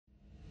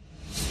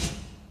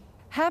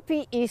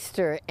Happy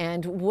Easter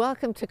and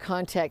welcome to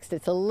Context.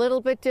 It's a little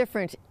bit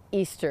different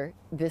Easter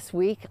this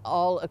week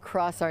all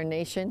across our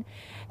nation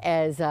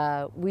as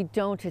we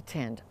don't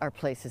attend our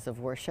places of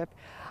worship.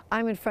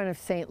 I'm in front of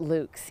St.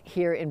 Luke's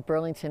here in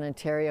Burlington,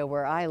 Ontario,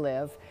 where I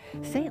live.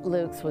 St.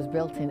 Luke's was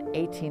built in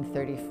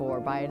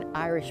 1834 by an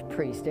Irish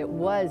priest. It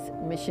was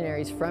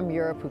missionaries from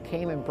Europe who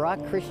came and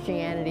brought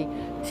Christianity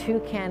to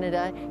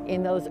Canada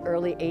in those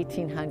early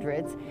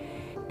 1800s.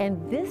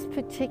 And this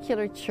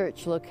particular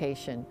church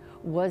location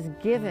was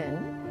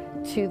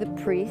given to the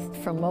priest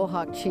from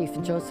Mohawk Chief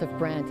Joseph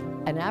Brant,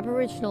 an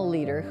Aboriginal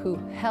leader who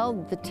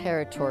held the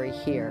territory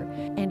here.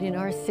 And in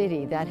our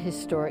city, that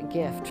historic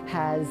gift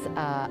has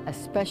a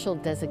special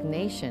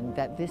designation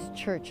that this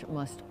church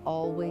must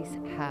always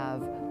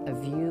have a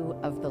view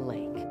of the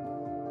lake.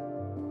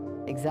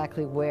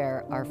 Exactly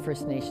where our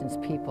First Nations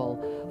people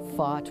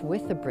fought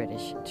with the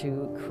British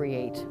to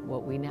create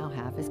what we now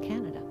have as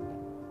Canada.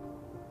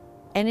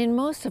 And in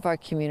most of our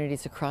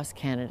communities across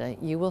Canada,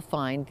 you will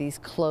find these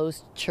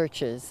closed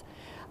churches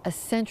a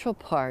central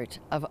part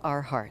of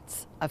our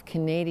hearts, of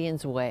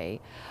Canadians' way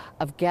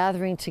of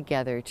gathering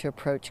together to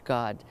approach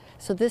God.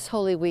 So this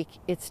Holy Week,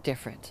 it's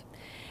different.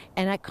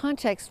 And at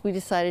Context, we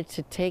decided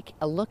to take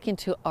a look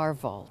into our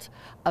vault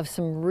of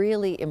some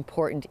really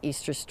important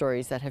Easter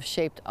stories that have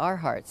shaped our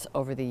hearts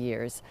over the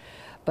years.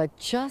 But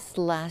just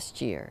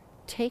last year,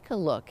 take a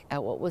look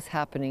at what was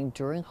happening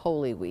during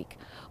Holy Week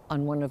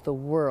on one of the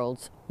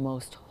world's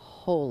most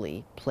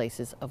holy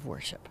places of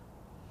worship.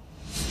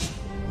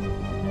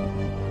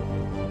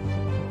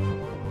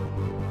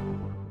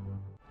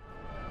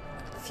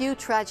 Few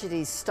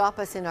tragedies stop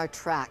us in our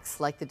tracks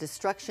like the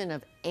destruction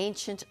of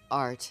ancient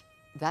art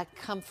that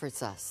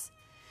comforts us.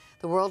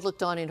 The world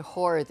looked on in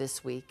horror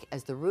this week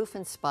as the roof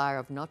and spire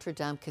of Notre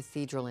Dame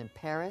Cathedral in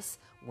Paris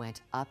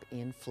went up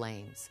in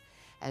flames.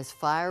 As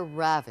fire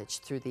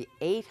ravaged through the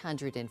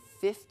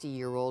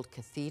 850-year-old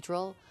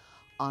cathedral,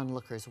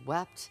 onlookers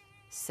wept,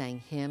 sang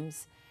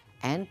hymns,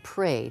 and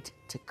prayed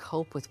to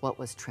cope with what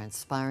was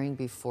transpiring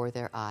before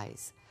their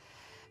eyes.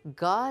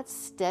 God's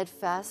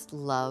steadfast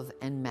love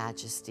and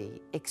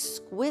majesty,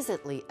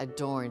 exquisitely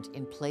adorned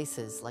in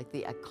places like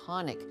the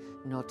iconic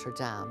Notre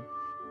Dame,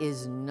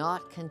 is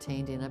not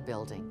contained in a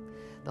building.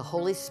 The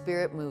Holy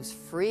Spirit moves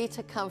free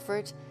to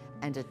comfort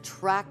and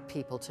attract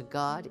people to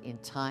God in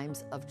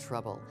times of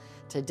trouble.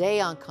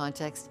 Today on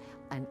Context,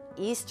 an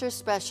Easter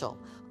special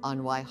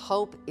on why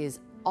hope is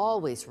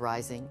always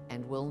rising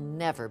and will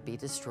never be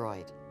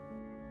destroyed.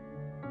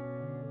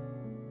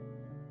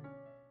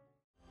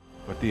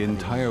 But the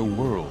entire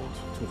world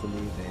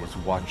was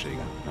watching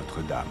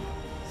Notre Dame.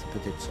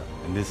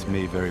 And this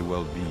may very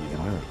well be a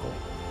miracle.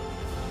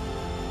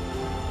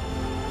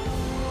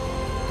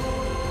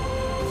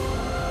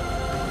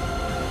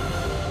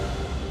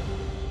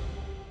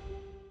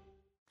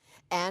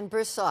 Anne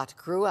Bersot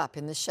grew up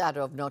in the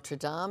shadow of Notre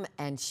Dame,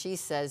 and she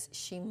says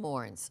she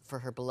mourns for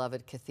her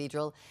beloved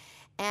cathedral.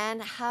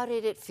 And how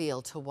did it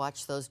feel to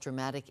watch those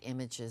dramatic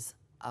images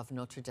of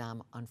Notre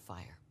Dame on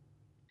fire?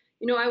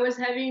 You know, I was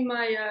having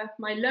my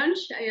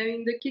lunch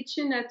in the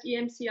kitchen at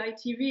EMCI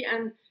TV,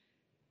 and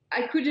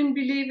I couldn't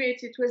believe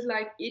it. It was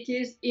like, it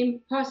is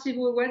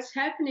impossible. What's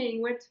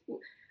happening?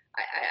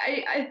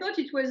 I thought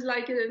it was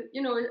like a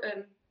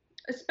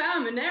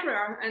spam, an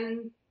error,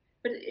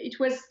 but it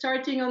was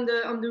starting on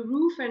the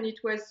roof, and it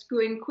was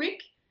going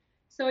quick.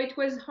 So it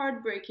was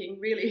heartbreaking,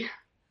 really.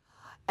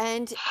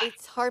 And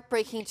it's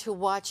heartbreaking to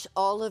watch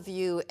all of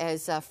you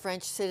as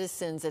French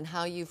citizens and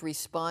how you've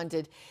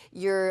responded.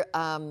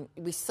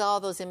 We saw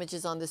those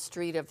images on the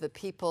street of the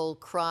people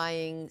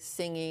crying,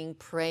 singing,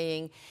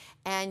 praying,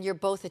 and you're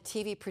both a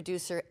TV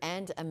producer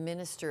and a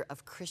minister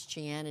of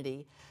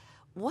Christianity.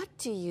 What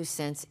do you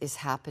sense is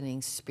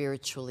happening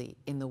spiritually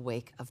in the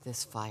wake of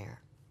this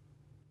fire?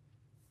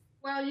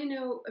 Well, you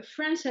know,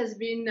 France has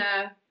been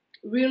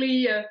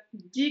really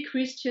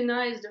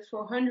de-Christianized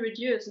for 100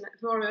 years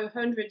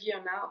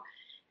now.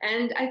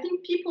 And I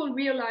think people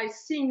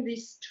realize, seeing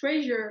this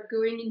treasure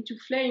going into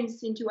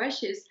flames, into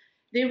ashes,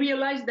 they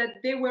realize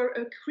that they were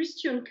a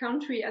Christian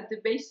country at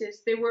the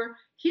basis. They were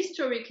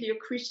historically a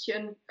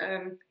Christian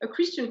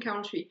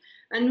country.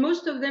 And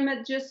most of them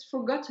had just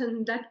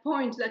forgotten that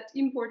point, that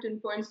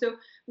important point. So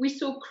we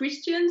saw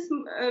Christians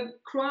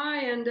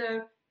cry and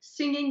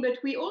singing, but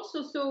we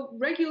also saw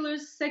regular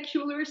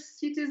secular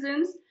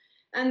citizens,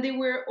 and they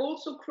were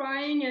also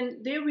crying,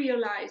 and they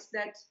realized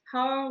that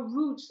our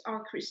roots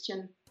are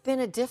Christian. It's been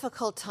a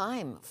difficult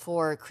time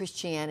for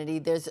Christianity.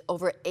 There's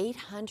over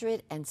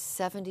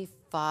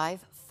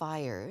 875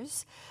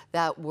 fires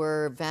that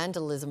were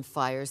vandalism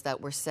fires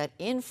that were set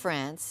in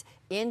France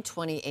in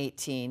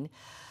 2018.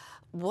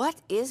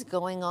 What is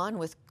going on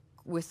with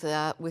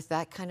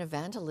that kind of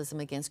vandalism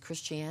against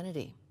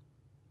Christianity?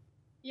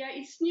 Yeah,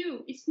 it's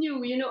new. It's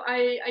new. You know,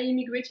 I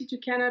immigrated to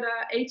Canada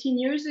 18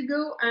 years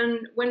ago,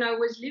 and when I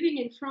was living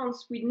in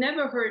France, we'd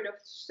never heard of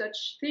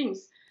such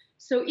things.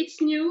 So it's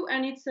new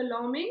and it's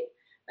alarming.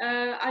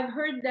 I've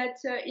heard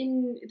that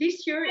in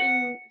this year,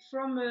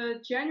 from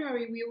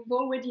January, we've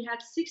already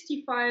had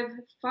 65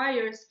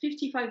 fires,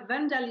 55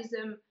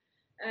 vandalism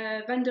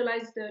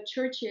vandalized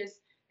churches,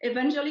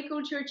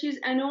 evangelical churches,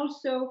 and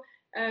also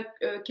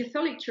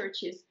Catholic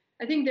churches.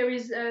 I think there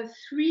is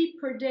 3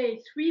 per day,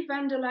 3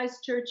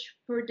 vandalized church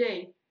per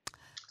day.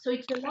 So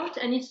it's a lot,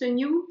 and it's a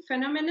new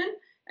phenomenon,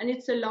 and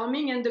it's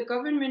alarming, and the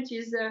government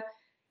is,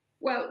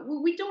 well,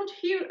 we don't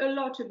hear a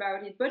lot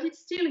about it, but it's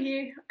still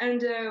here,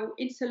 and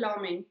it's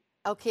alarming.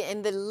 Okay,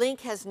 and the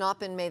link has not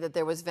been made that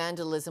there was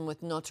vandalism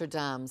with Notre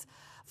Dame's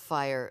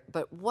fire,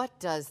 but what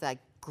does that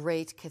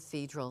great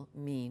cathedral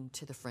mean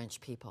to the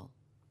French people?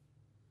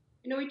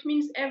 You know, it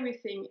means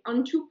everything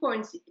on 2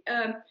 points.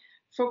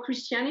 For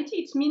Christianity,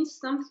 it means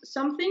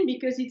something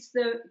because it's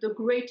the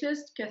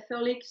greatest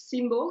Catholic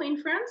symbol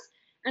in France,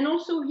 and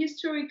also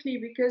historically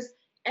because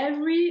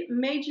every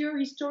major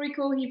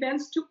historical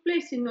events took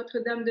place in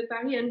Notre Dame de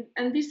Paris,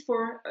 and this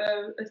for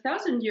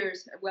 1,000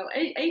 years, well,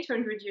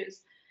 800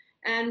 years.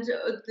 And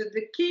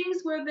the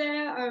kings were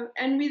there.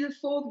 Henry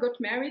IV got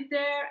married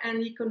there,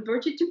 and he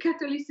converted to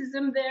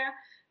Catholicism there.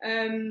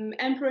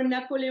 Emperor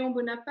Napoleon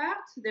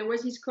Bonaparte, there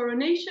was his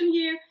coronation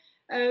here.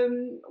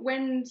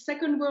 When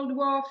Second World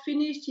War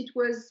finished, it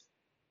was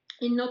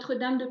in Notre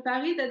Dame de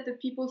Paris that the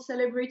people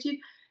celebrated.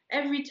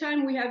 Every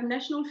time we have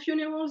national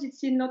funerals,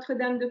 it's in Notre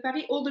Dame de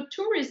Paris. All the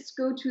tourists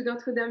go to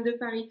Notre Dame de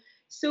Paris.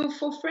 So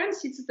for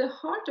France, it's the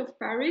heart of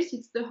Paris,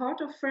 it's the heart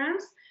of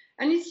France.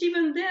 And it's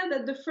even there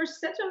that the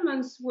first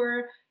settlements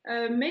were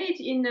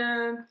made in,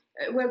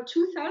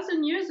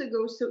 2,000 years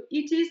ago. So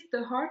it is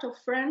the heart of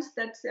France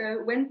that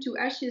went to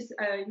ashes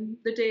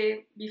the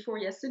day before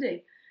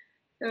yesterday.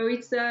 So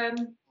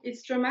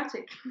it's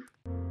dramatic.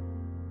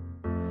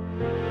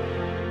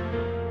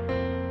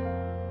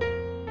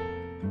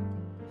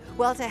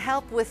 Well, to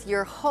help with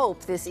your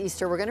hope this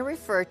Easter, we're going to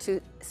refer to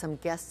some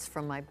guests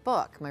from my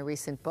book, my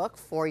recent book,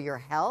 For Your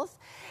Health.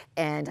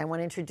 And I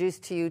want to introduce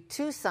to you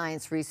 2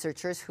 science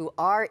researchers who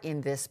are in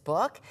this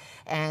book.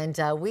 And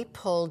we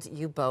pulled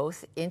you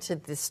both into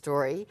this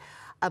story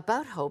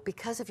about hope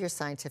because of your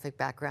scientific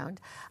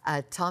background.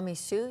 Tommy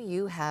Hsu,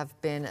 you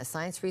have been a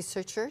science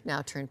researcher,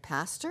 now turned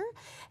pastor.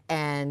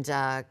 And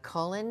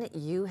Colin,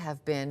 you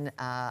have been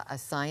a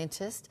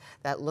scientist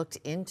that looked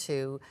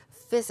into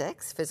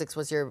physics. Physics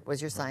was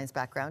your science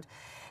background.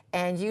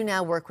 And you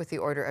now work with the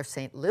Order of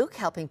St. Luke,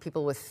 helping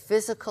people with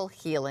physical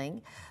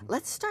healing.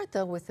 Let's start,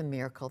 though, with the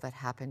miracle that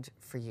happened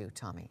for you,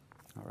 Tommy.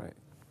 All right.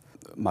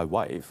 My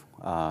wife,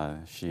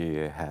 she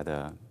had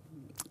a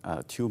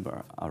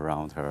tumor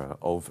around her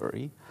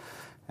ovary.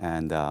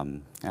 And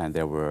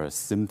there were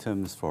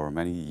symptoms for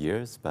many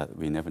years, but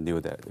we never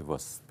knew that it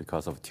was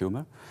because of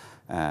tumor.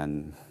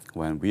 And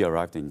when we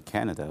arrived in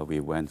Canada, we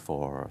went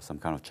for some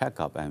kind of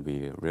checkup, and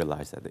we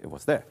realized that it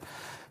was there.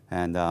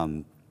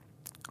 And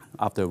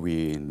after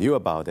we knew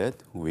about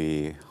it,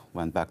 we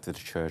went back to the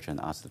church and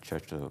asked the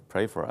church to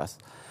pray for us.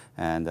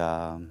 And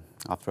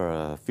after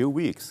a few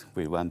weeks,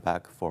 we went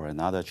back for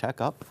another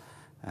checkup,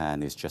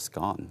 and it's just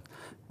gone.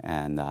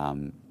 And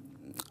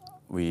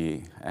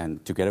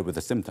together with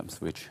the symptoms,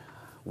 which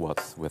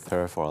was with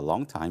her for a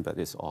long time, but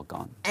it's all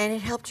gone. And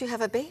it helped you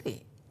have a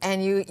baby.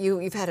 And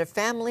you've had a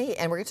family,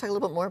 and we're going to talk a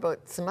little bit more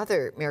about some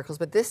other miracles.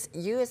 But this,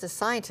 you as a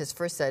scientist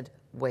first said,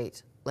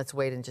 wait, let's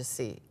wait and just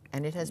see.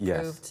 And it has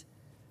proved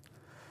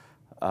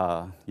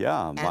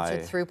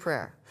answered through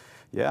prayer.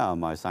 Yeah,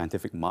 my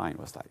scientific mind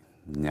was like,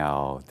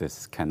 no,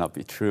 this cannot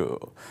be true,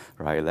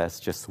 right? Let's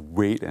just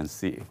wait and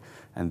see.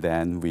 And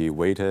then we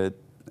waited,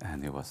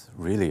 and it was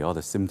really, all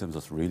the symptoms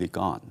was really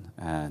gone.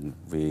 And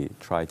we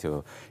tried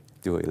to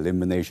do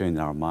elimination in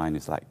our mind.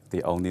 It's like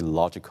the only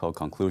logical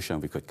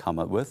conclusion we could come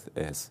up with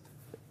is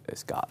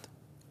God.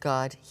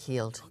 God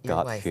healed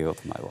your wife. God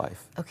healed my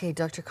wife. Okay,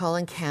 Dr.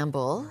 Colin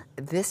Campbell,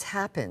 this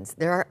happens.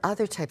 There are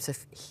other types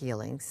of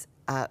healings.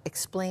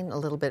 Explain a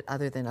little bit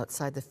other than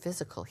outside the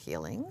physical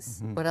healings.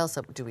 Mm-hmm. What else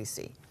do we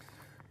see?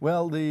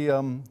 Well,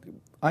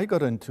 I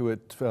got into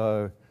it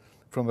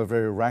from a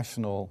very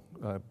rational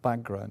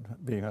background,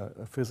 being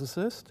a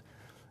physicist.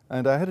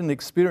 And I had an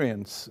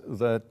experience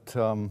that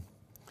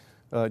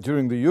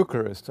during the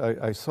Eucharist,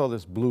 I saw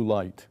this blue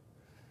light,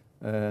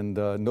 and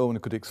no one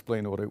could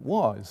explain what it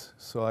was.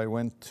 So I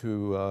went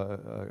to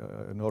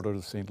an Order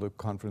of St. Luke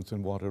conference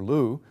in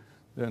Waterloo,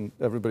 and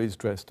everybody's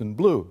dressed in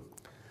blue.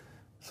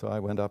 So I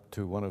went up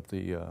to one of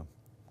the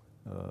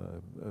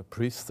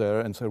priests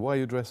there and said, why are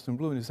you dressed in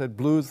blue? And he said,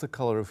 blue is the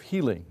color of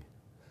healing.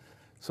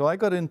 So I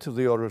got into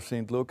the Order of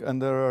St. Luke,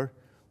 and there are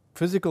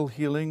physical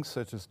healings,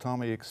 such as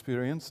Tommy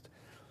experienced.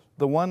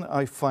 The one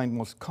I find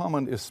most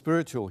common is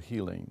spiritual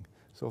healing.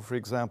 So, for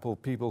example,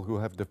 people who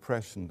have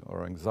depression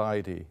or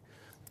anxiety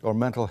or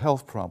mental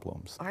health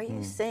problems. Are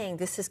you saying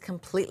this is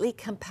completely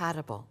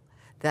compatible,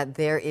 that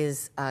there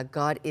is,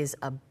 God is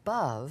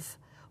above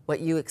what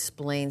you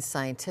explain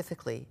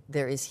scientifically?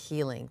 There is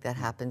healing that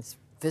happens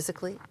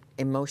physically,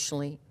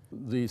 emotionally?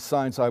 The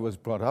science I was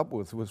brought up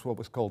with was what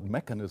was called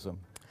mechanism,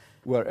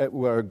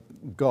 where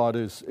God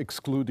is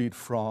excluded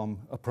from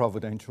a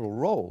providential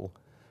role.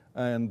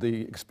 And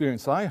the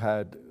experience I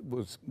had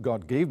was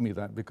God gave me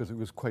that because it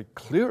was quite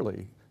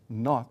clearly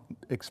not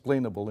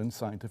explainable in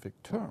scientific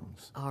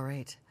terms. All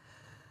right.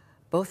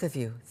 Both of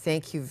you,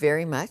 thank you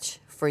very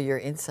much for your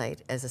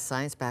insight as a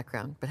science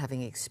background, but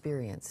having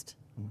experienced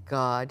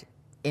God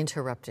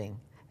interrupting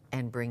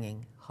and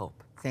bringing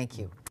hope. Thank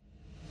you.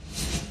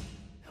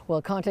 Well,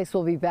 Context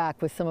will be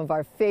back with some of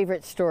our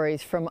favorite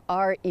stories from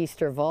our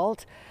Easter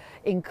Vault,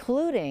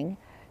 including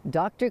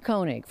Dr.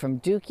 Koenig from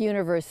Duke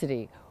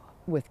University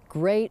with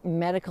great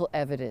medical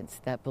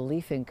evidence that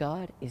belief in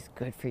God is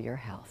good for your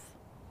health.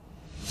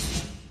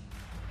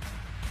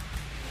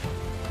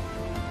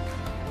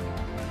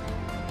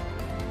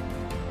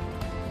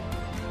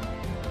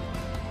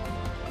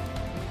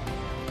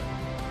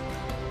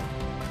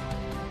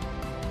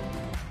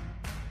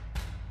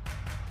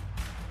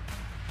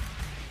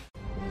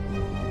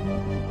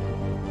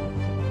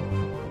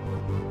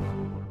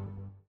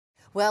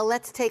 Well,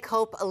 let's take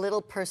hope a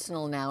little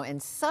personal now,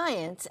 and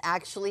science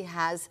actually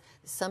has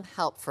some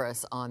help for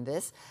us on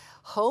this.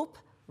 Hope,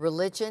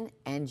 religion,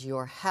 and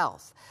your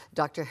health.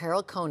 Dr.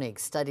 Harold Koenig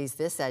studies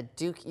this at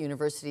Duke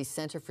University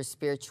Center for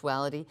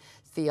Spirituality,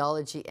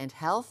 Theology, and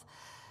Health.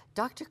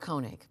 Dr.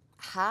 Koenig,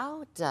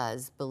 how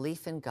does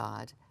belief in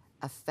God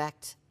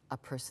affect a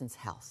person's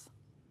health?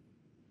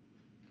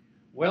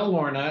 Well,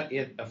 Lorna,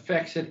 it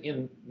affects it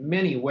in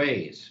many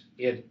ways.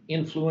 It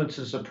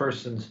influences a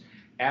person's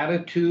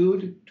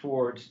attitude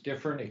towards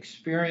different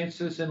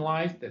experiences in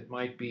life that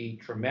might be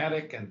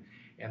traumatic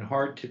and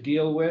hard to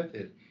deal with.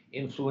 It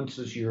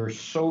influences your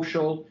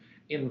social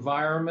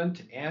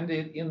environment, and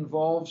it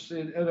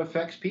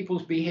affects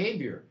people's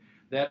behavior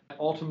that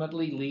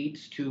ultimately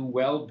leads to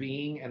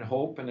well-being and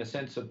hope and a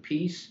sense of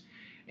peace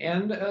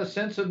and a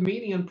sense of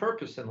meaning and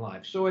purpose in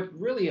life. So it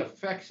really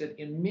affects it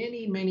in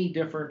many, many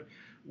different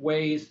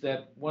ways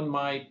that one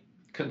might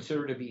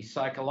consider to be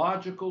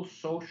psychological,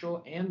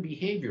 social, and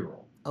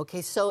behavioral.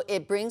 Okay, so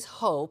it brings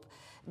hope.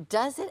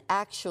 Does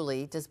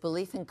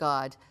belief in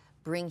God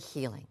bring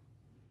healing?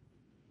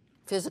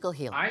 Physical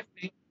healing?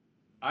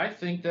 I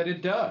think that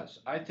it does.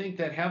 I think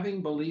that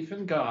having belief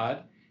in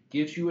God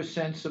gives you a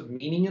sense of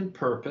meaning and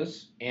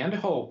purpose and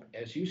hope,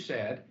 as you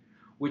said,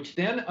 which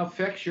then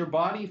affects your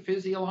body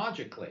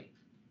physiologically.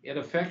 It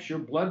affects your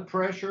blood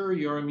pressure,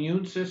 your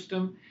immune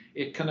system.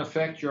 It can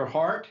affect your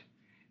heart.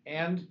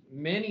 And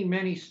many,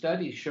 many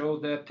studies show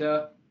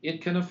that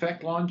it can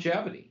affect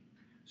longevity.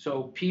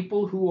 So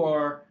people who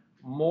are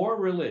more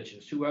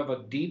religious, who have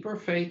a deeper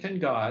faith in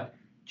God,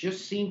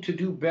 just seem to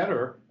do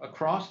better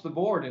across the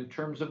board in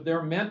terms of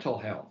their mental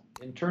health,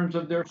 in terms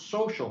of their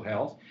social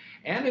health,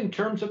 and in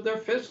terms of their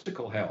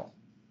physical health.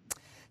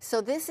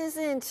 So this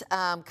isn't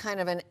kind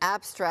of an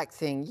abstract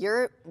thing.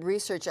 Your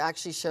research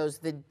actually shows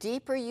the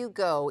deeper you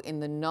go in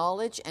the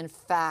knowledge and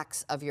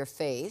facts of your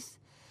faith,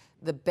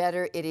 the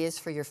better it is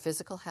for your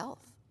physical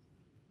health.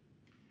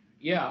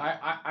 Yeah,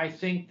 I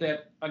think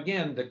that,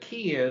 again, the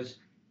key is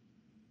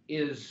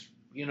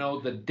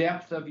the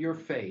depth of your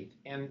faith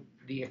and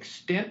the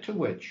extent to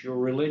which your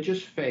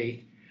religious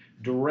faith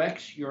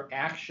directs your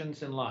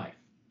actions in life.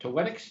 To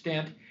what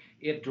extent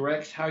it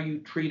directs how you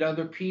treat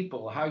other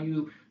people, how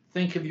you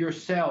think of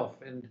yourself,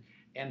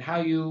 and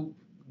how you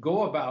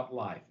go about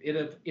life.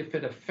 If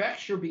it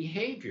affects your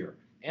behavior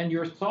and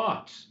your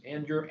thoughts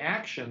and your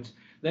actions,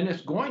 then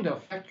it's going to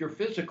affect your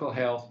physical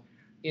health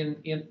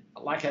in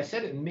like I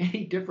said, in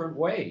many different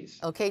ways.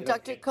 Okay,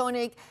 Dr.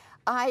 Koenig,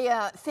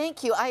 I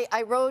thank you.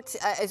 I wrote,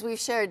 as we've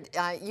shared,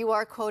 you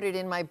are quoted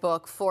in my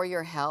book, For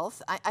Your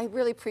Health. I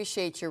really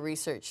appreciate your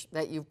research,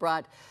 that you've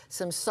brought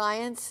some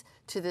science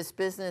to this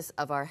business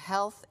of our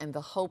health and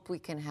the hope we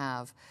can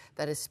have,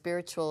 that a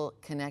spiritual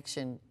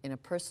connection in a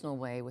personal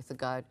way with the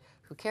God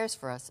who cares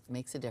for us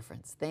makes a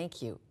difference.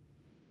 Thank you.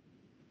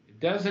 It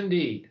does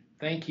indeed.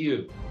 Thank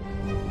you.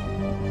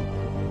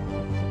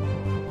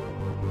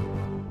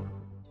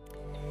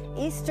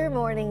 Easter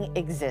morning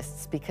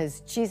exists because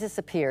Jesus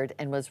appeared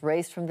and was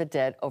raised from the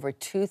dead over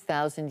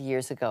 2,000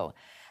 years ago.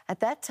 At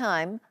that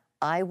time,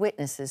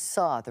 eyewitnesses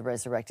saw the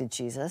resurrected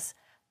Jesus,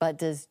 but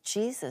does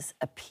Jesus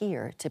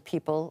appear to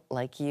people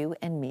like you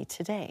and me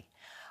today?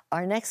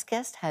 Our next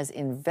guest has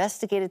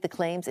investigated the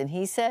claims, and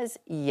he says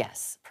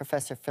yes.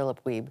 Professor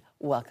Philip Wiebe,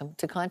 welcome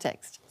to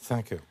Context.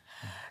 Thank you.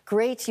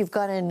 Great. You've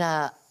got an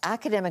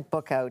academic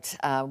book out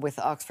with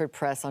Oxford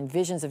Press on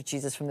visions of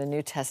Jesus from the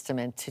New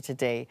Testament to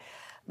today.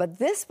 But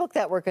this book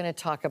that we're going to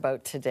talk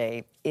about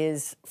today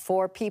is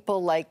for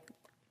people like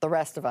the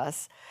rest of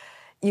us.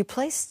 You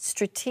placed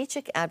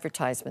strategic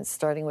advertisements,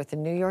 starting with the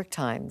New York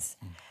Times,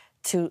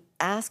 to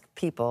ask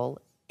people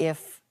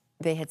if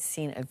they had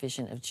seen a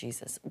vision of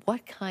Jesus.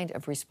 What kind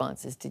of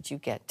responses did you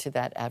get to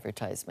that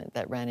advertisement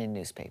that ran in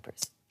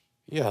newspapers?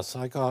 Yes,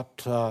 I got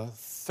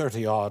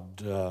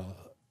 30-odd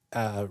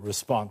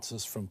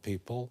responses from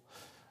people,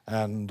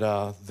 and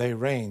they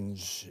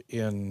range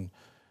in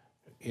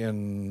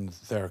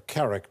their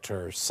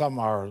character. Some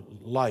are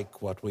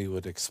like what we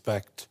would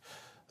expect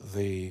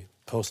the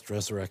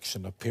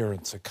post-resurrection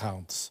appearance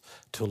accounts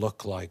to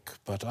look like,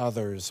 but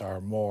others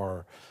are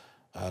more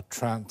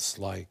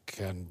trance-like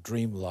and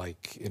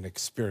dream-like in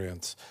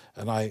experience.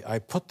 And I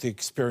put the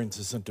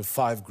experiences into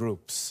 5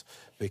 groups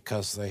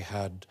because they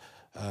had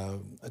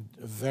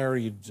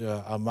varied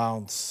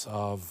amounts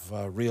of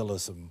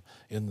realism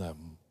in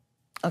them.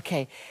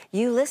 Okay,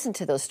 you listen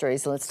to those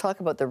stories. Let's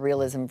talk about the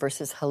realism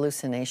versus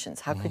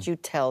hallucinations. How could you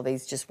tell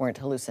these just weren't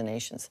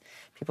hallucinations?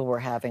 People were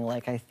having,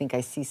 like, I think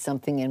I see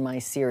something in my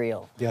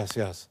cereal. Yes,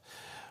 yes.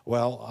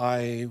 Well,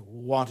 I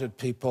wanted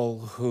people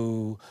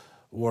who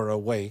were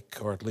awake,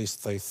 or at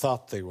least they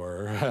thought they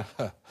were,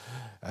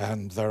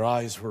 and their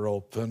eyes were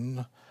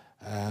open,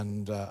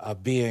 and a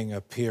being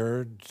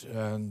appeared,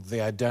 and they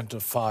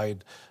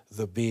identified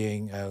the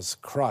being as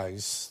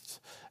Christ,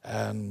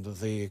 and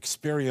the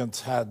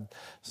experience had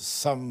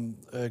some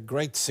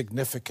great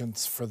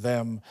significance for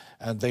them,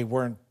 and they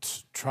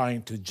weren't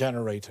trying to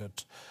generate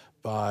it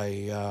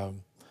by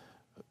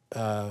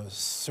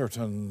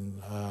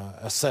certain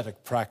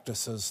ascetic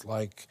practices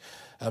like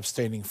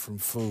abstaining from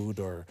food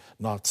or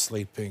not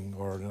sleeping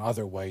or in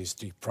other ways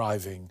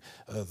depriving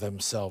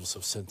themselves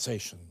of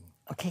sensation.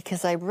 Okay,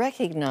 because I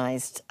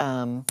recognized,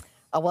 I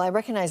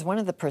recognized one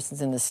of the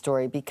persons in this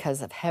story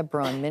because of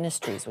Hebron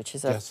Ministries, which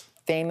is a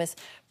famous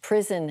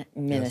prison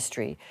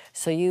ministry.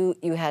 So you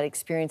had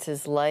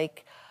experiences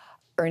like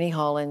Ernie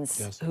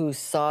Hollins, who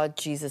saw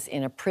Jesus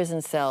in a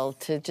prison cell,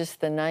 to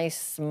just the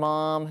nice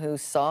mom who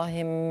saw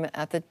him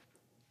at the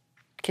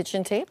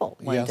kitchen table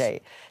one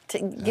day.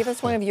 Give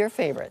us one of your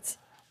favorites.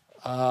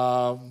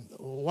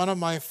 One of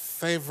my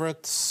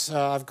favorites,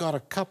 I've got a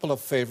couple of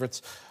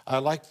favorites. I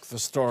like the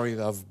story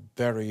of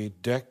Barry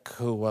Dick,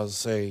 who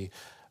was a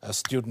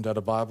student at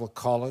a Bible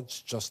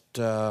college just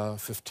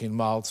 15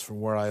 miles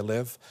from where I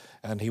live,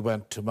 and he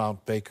went to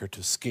Mount Baker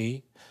to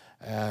ski.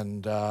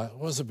 And it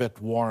was a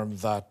bit warm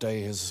that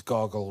day. His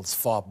goggles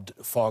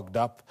fogged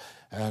up,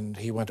 and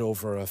he went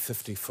over a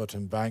 50-foot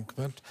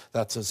embankment.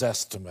 That's his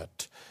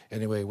estimate.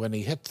 Anyway, when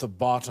he hit the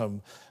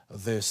bottom,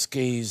 the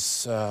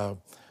skis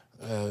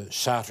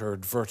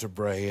shattered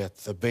vertebrae at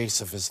the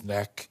base of his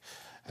neck,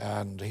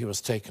 and he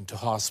was taken to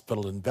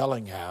hospital in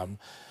Bellingham.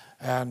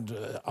 And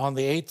on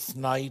the 8th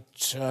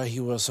night, he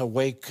was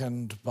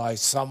awakened by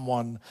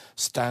someone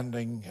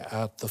standing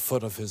at the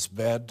foot of his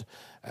bed,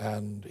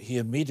 and he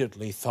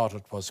immediately thought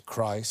it was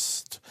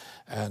Christ.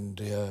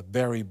 And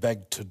Barry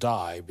begged to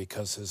die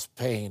because his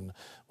pain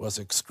was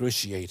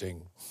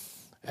excruciating.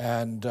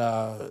 And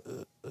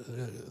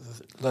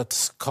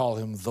let's call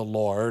him the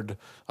Lord.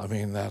 I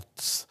mean,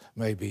 that's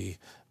maybe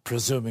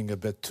presuming a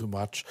bit too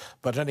much.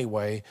 But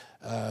anyway,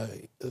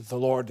 the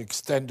Lord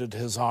extended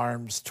his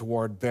arms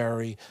toward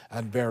Barry,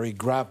 and Barry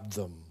grabbed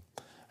them.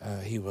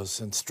 He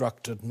was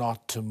instructed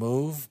not to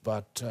move,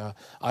 but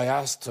I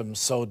asked him,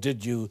 so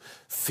did you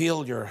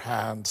feel your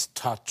hands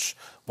touch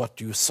what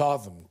you saw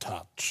them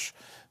touch?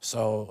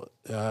 So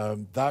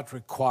that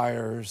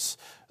requires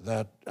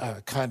that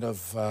kind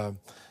of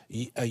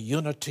a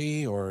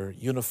unity or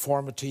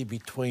uniformity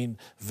between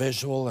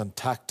visual and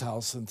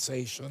tactile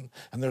sensation,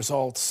 and there's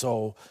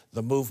also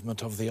the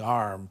movement of the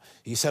arm.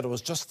 He said it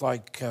was just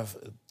like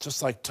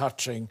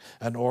touching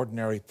an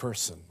ordinary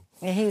person.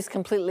 And he was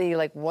completely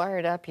like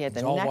wired up. He had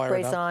the neck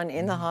brace on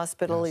in the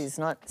hospital. He's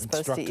not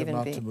supposed to even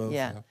not be. To move,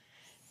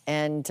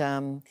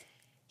 And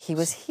he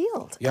was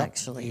healed.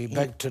 Actually, he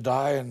begged to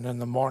die, and in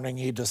the morning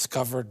he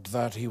discovered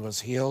that he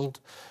was healed.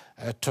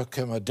 It took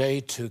him a day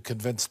to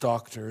convince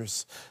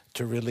doctors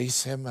to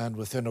release him, and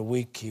within a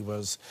week he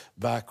was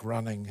back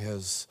running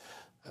his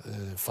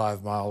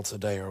 5 miles a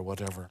day or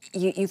whatever.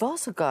 You've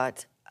also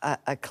got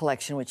a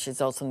collection, which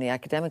is also in the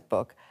academic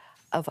book,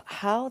 of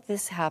how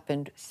this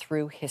happened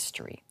through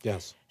history.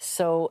 Yes.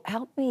 So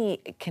help me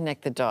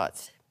connect the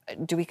dots.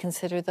 Do we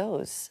consider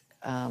those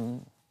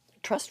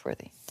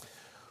trustworthy?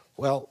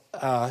 Well,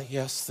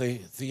 yes,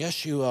 the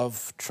issue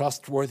of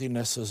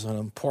trustworthiness is an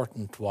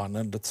important one,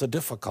 and it's a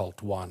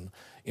difficult one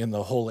in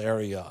the whole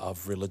area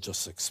of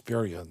religious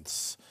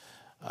experience.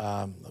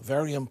 A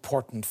very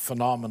important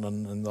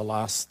phenomenon in the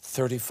last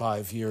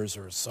 35 years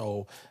or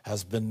so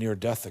has been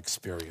near-death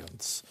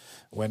experience.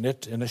 When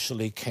it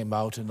initially came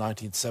out in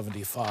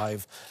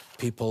 1975,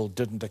 people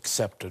didn't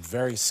accept it,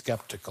 very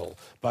skeptical.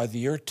 By the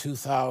year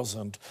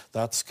 2000,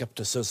 that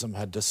skepticism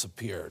had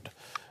disappeared.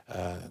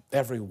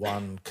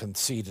 Everyone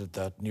conceded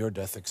that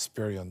near-death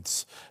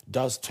experience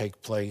does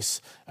take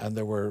place, and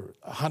there were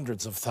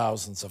hundreds of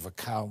thousands of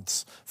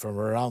accounts from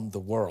around the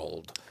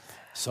world.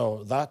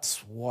 So that's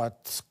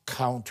what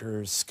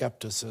counters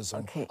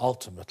skepticism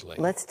ultimately.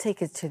 Let's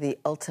take it to the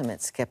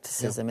ultimate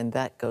skepticism, and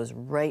that goes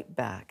right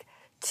back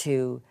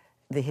to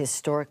the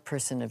historic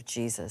person of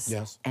Jesus.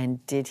 Yes.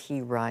 And did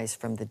he rise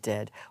from the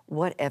dead?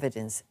 What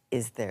evidence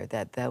is there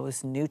that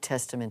those New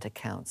Testament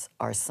accounts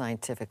are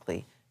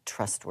scientifically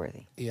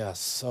trustworthy? Yes,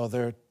 so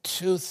there are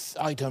two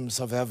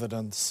items of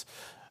evidence.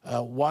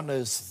 One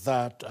is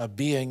that a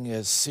being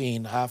is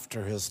seen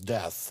after his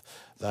death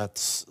that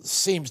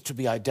seems to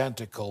be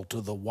identical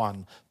to the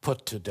one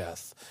put to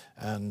death.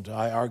 And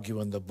I argue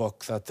in the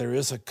book that there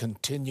is a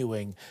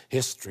continuing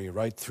history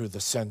right through the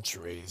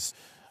centuries.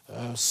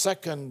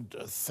 Second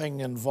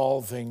thing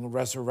involving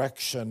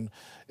resurrection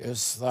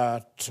is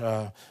that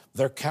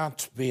there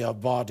can't be a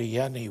body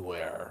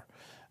anywhere.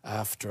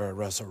 after a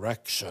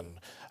resurrection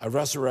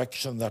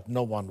that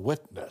no one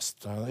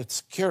witnessed.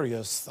 It's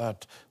curious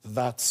that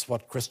that's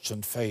what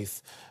Christian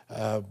faith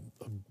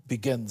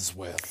begins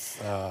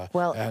with.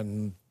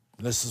 And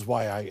this is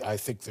why I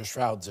think the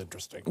shroud's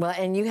interesting. Well,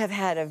 and you have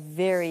had a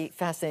very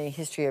fascinating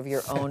history of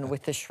your own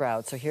with the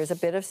shroud. So here's a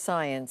bit of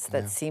science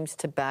that seems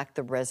to back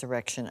the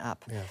resurrection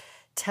up. Yeah.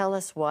 Tell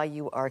us why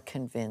you are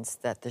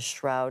convinced that the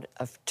Shroud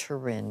of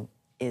Turin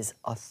is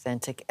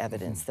authentic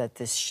evidence, that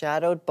this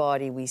shadowed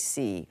body we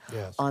see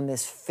on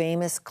this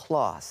famous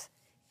cloth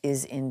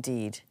is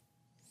indeed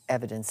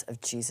evidence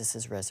of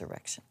Jesus'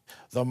 resurrection.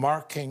 The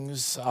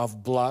markings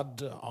of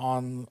blood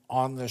on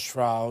the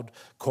shroud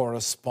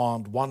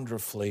correspond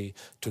wonderfully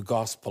to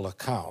gospel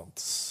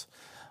accounts.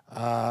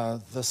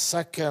 The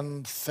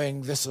second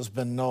thing, this has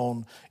been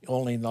known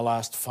only in the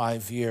last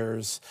 5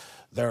 years,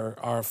 there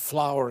are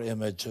flower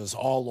images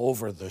all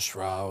over the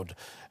shroud,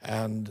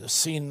 and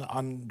seen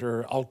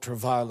under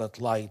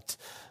ultraviolet light,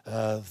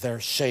 their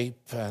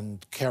shape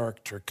and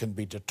character can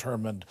be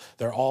determined.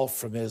 They're all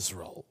from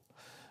Israel.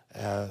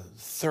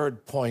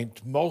 Third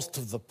point, most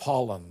of the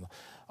pollen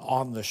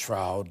on the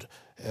shroud,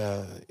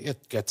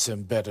 it gets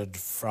embedded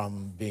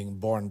from being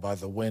borne by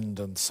the wind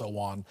and so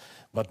on,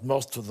 but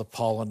most of the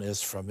pollen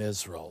is from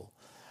Israel.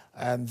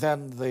 And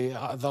then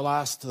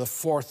the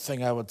fourth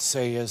thing I would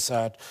say is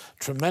that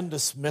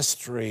tremendous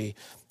mystery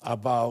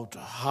about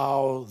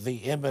how the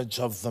image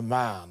of the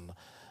man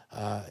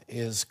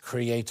is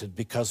created,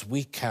 because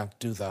we can't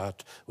do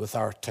that with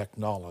our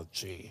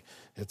technology.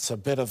 It's a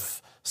bit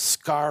of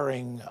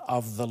scarring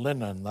of the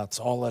linen, that's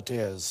all it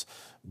is.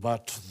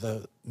 But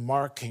the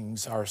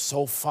markings are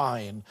so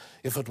fine,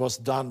 if it was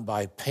done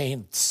by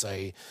paint,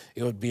 say,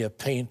 it would be a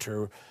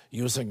painter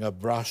using a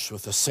brush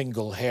with a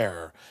single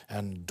hair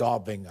and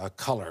daubing a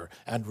color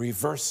and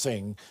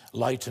reversing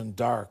light and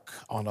dark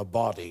on a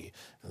body.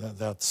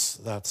 That's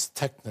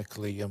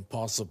technically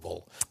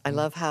impossible. I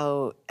love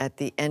how at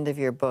the end of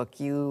your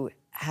book, you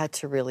had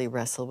to really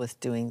wrestle with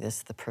doing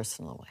this the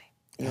personal way.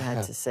 You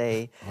had to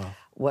say,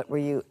 what were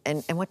you,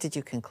 and what did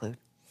you conclude?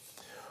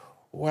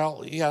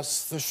 Well,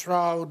 yes, the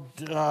shroud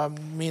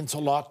means a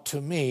lot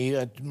to me.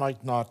 It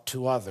might not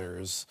to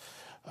others.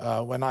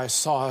 When I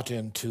saw it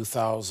in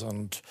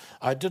 2000,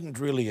 I didn't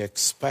really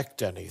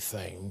expect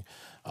anything.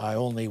 I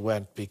only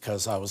went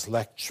because I was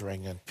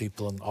lecturing and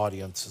people in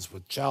audiences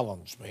would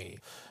challenge me.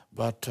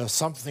 But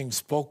something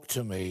spoke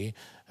to me,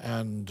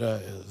 and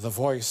the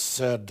voice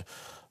said,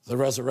 "The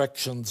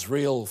resurrection's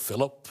real,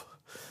 Philip."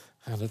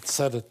 And it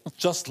said it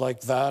just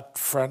like that,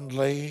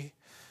 friendly.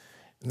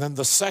 And then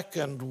the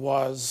second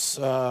was,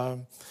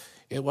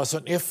 it was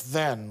an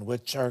if-then,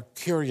 which are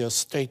curious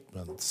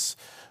statements.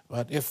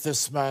 But if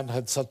this man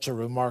had such a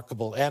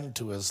remarkable end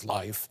to his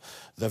life,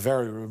 the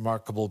very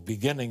remarkable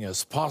beginning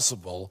is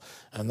possible.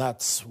 And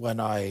that's when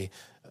I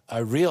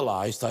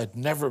realized I'd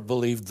never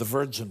believed the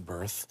virgin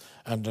birth,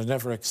 and I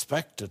never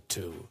expected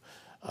to.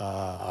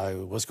 I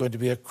was going to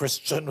be a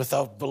Christian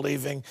without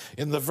believing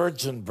in the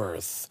virgin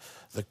birth.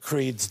 The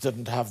creeds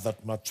didn't have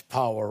that much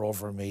power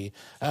over me,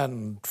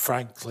 and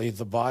frankly,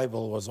 the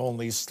Bible was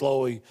only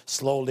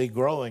slowly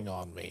growing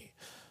on me.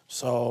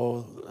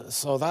 So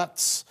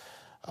that's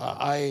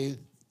a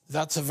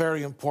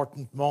very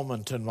important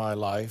moment in my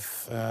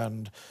life,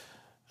 and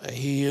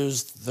he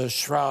used the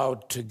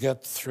shroud to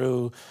get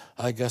through,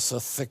 I guess, a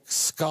thick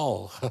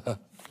skull.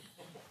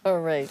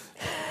 All right.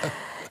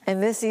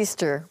 And this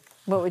Easter,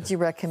 what would you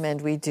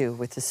recommend we do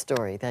with the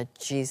story that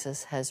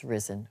Jesus has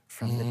risen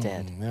from the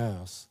dead?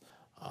 Yes.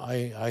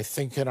 I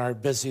think in our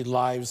busy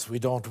lives we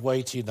don't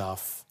wait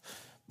enough,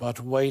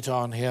 but wait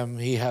on him.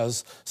 He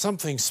has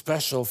something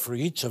special for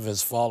each of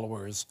his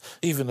followers,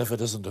 even if it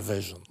isn't a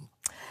vision.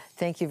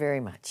 Thank you very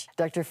much.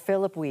 Dr.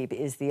 Philip Wiebe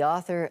is the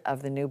author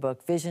of the new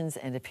book, Visions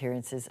and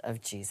Appearances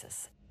of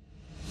Jesus.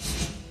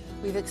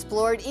 We've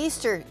explored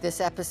Easter this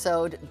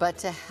episode, but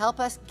to help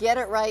us get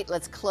it right,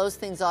 let's close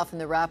things off in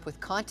the wrap with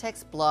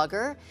context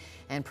blogger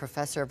and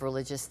professor of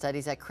religious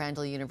studies at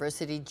Crandall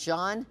University,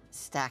 John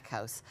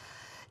Stackhouse.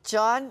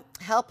 John,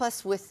 help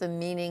us with the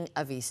meaning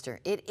of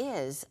Easter. It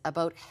is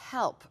about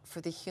help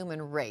for the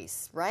human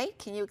race, right?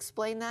 Can you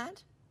explain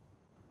that?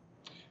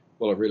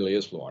 Well, it really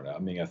is, Lorna. I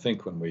mean, I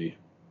think when we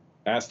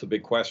ask the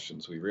big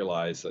questions, we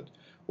realize that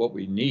what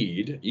we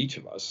need, each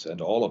of us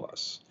and all of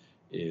us,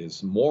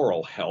 is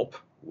moral help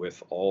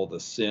with all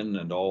the sin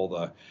and all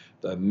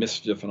the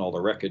mischief and all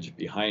the wreckage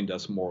behind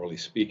us, morally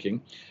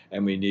speaking.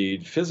 And we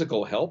need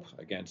physical help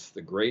against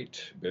the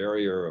great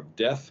barrier of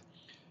death.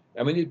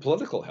 And we need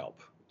political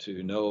help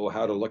to know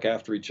how to look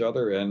after each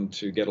other and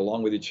to get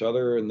along with each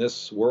other in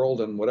this world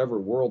and whatever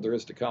world there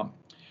is to come.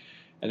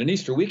 And in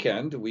Easter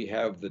weekend, we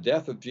have the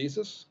death of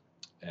Jesus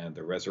and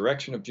the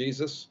resurrection of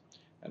Jesus,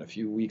 and a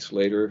few weeks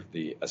later,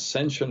 the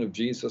ascension of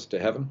Jesus to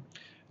heaven.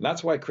 And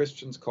that's why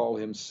Christians call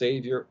him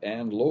Savior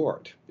and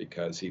Lord,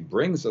 because he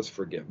brings us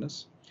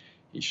forgiveness.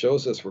 He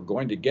shows us we're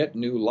going to get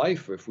new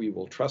life if we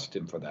will trust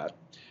him for that.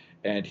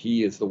 And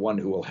he is the one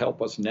who will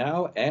help us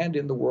now and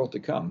in the world to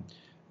come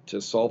to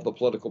solve the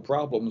political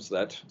problems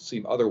that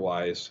seem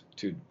otherwise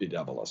to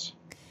bedevil us.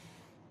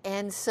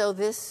 And so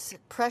this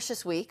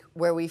precious week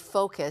where we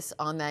focus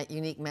on that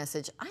unique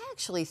message, I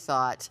actually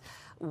thought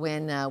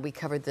when we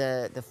covered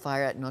the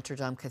fire at Notre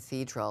Dame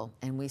Cathedral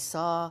and we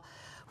saw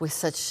with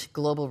such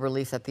global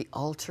relief that the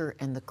altar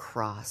and the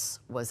cross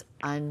was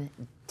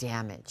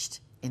undamaged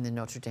in the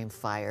Notre Dame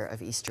fire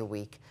of Easter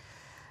week.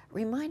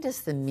 Remind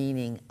us the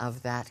meaning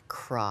of that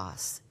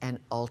cross and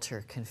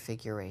altar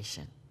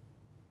configuration.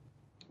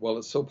 Well,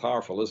 it's so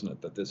powerful, isn't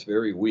it, that this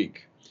very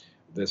week,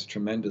 this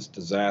tremendous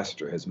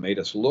disaster has made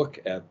us look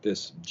at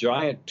this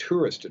giant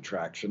tourist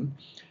attraction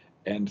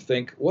and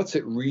think, what's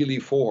it really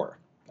for?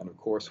 And of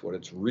course, what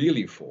it's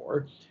really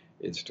for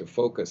is to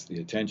focus the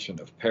attention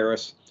of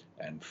Paris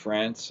and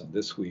France, and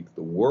this week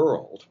the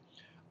world,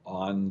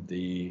 on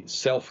the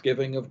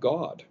self-giving of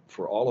God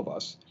for all of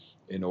us,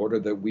 in order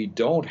that we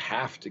don't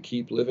have to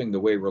keep living the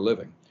way we're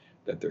living,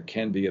 that there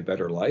can be a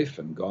better life,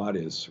 and God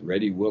is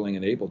ready, willing,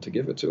 and able to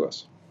give it to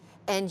us.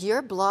 And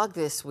your blog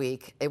this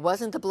week, it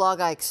wasn't the blog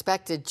I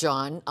expected,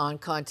 John, on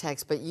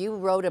Context, but you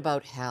wrote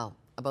about hell,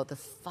 about the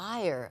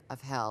fire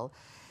of hell.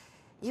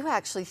 You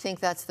actually think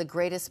that's the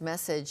greatest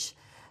message,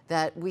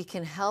 that we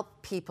can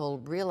help people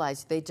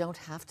realize they don't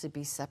have to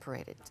be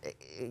separated.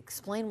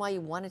 Explain why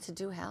you wanted to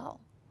do hell.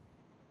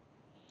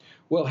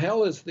 Well,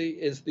 hell is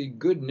the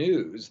good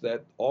news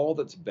that all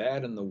that's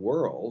bad in the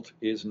world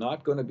is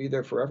not going to be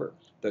there forever,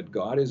 that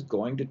God is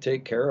going to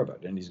take care of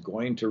it and he's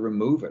going to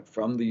remove it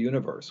from the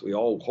universe. We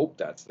all hope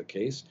that's the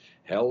case.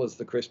 Hell is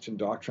the Christian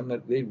doctrine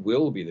that it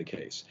will be the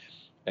case.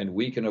 And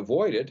we can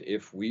avoid it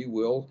if we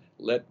will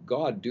let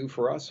God do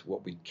for us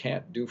what we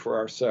can't do for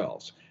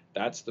ourselves.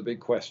 That's the big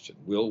question.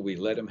 Will we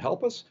let him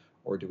help us,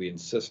 or do we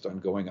insist on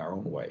going our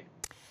own way?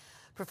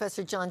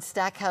 Professor John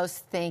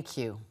Stackhouse, thank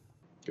you.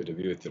 Good to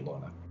be with you,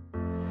 Lorna.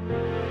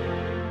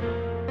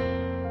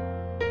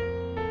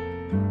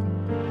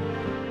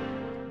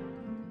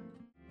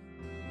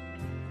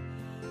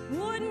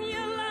 Wouldn't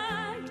you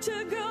like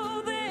to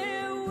go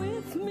there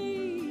with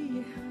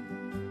me?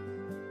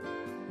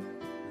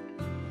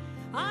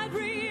 I'd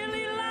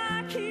really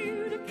like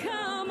you to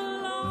come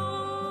along.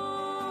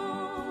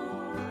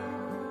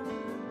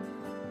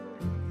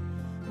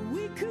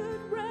 We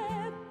could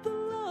wrap the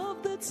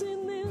love that's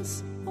in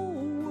this whole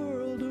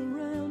world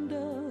around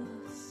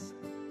us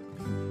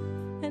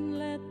and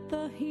let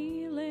the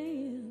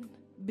healing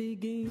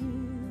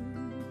begin.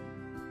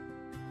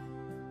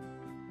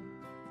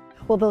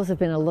 Well, those have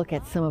been a look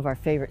at some of our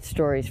favorite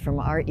stories from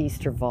our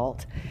Easter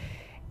Vault.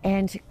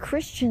 And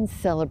Christians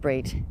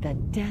celebrate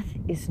that death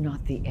is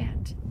not the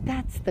end.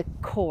 That's the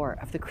core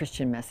of the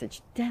Christian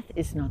message. Death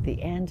is not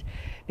the end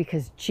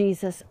because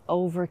Jesus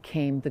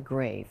overcame the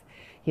grave.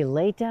 He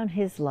laid down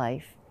his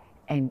life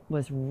and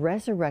was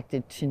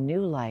resurrected to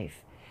new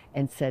life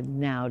and said,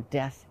 now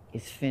death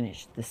is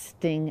finished. The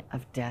sting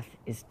of death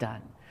is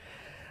done.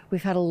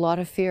 We've had a lot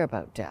of fear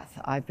about death.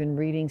 I've been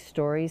reading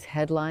stories,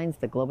 headlines,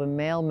 the Globe and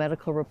Mail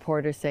medical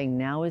reporter saying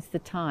now is the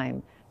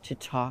time to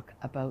talk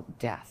about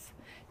death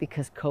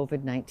because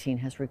COVID-19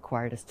 has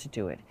required us to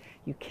do it.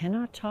 You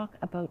cannot talk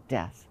about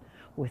death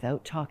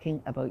without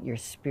talking about your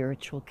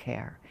spiritual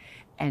care.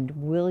 And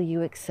will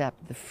you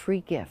accept the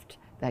free gift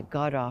that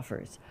God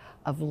offers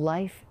of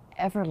life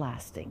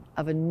everlasting,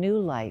 of a new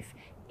life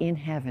in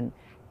heaven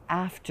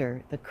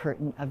after the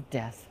curtain of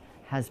death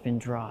has been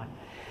drawn?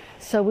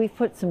 So we've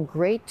put some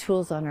great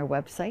tools on our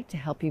website to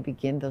help you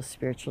begin those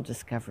spiritual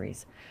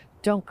discoveries.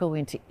 Don't go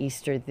into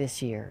Easter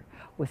this year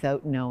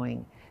without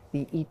knowing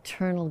the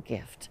eternal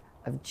gift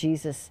of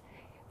Jesus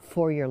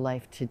for your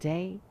life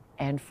today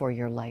and for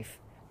your life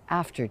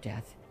after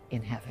death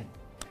in heaven.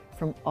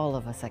 From all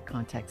of us at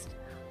Context,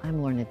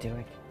 I'm Lorna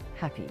Dueck.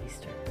 Happy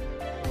Easter.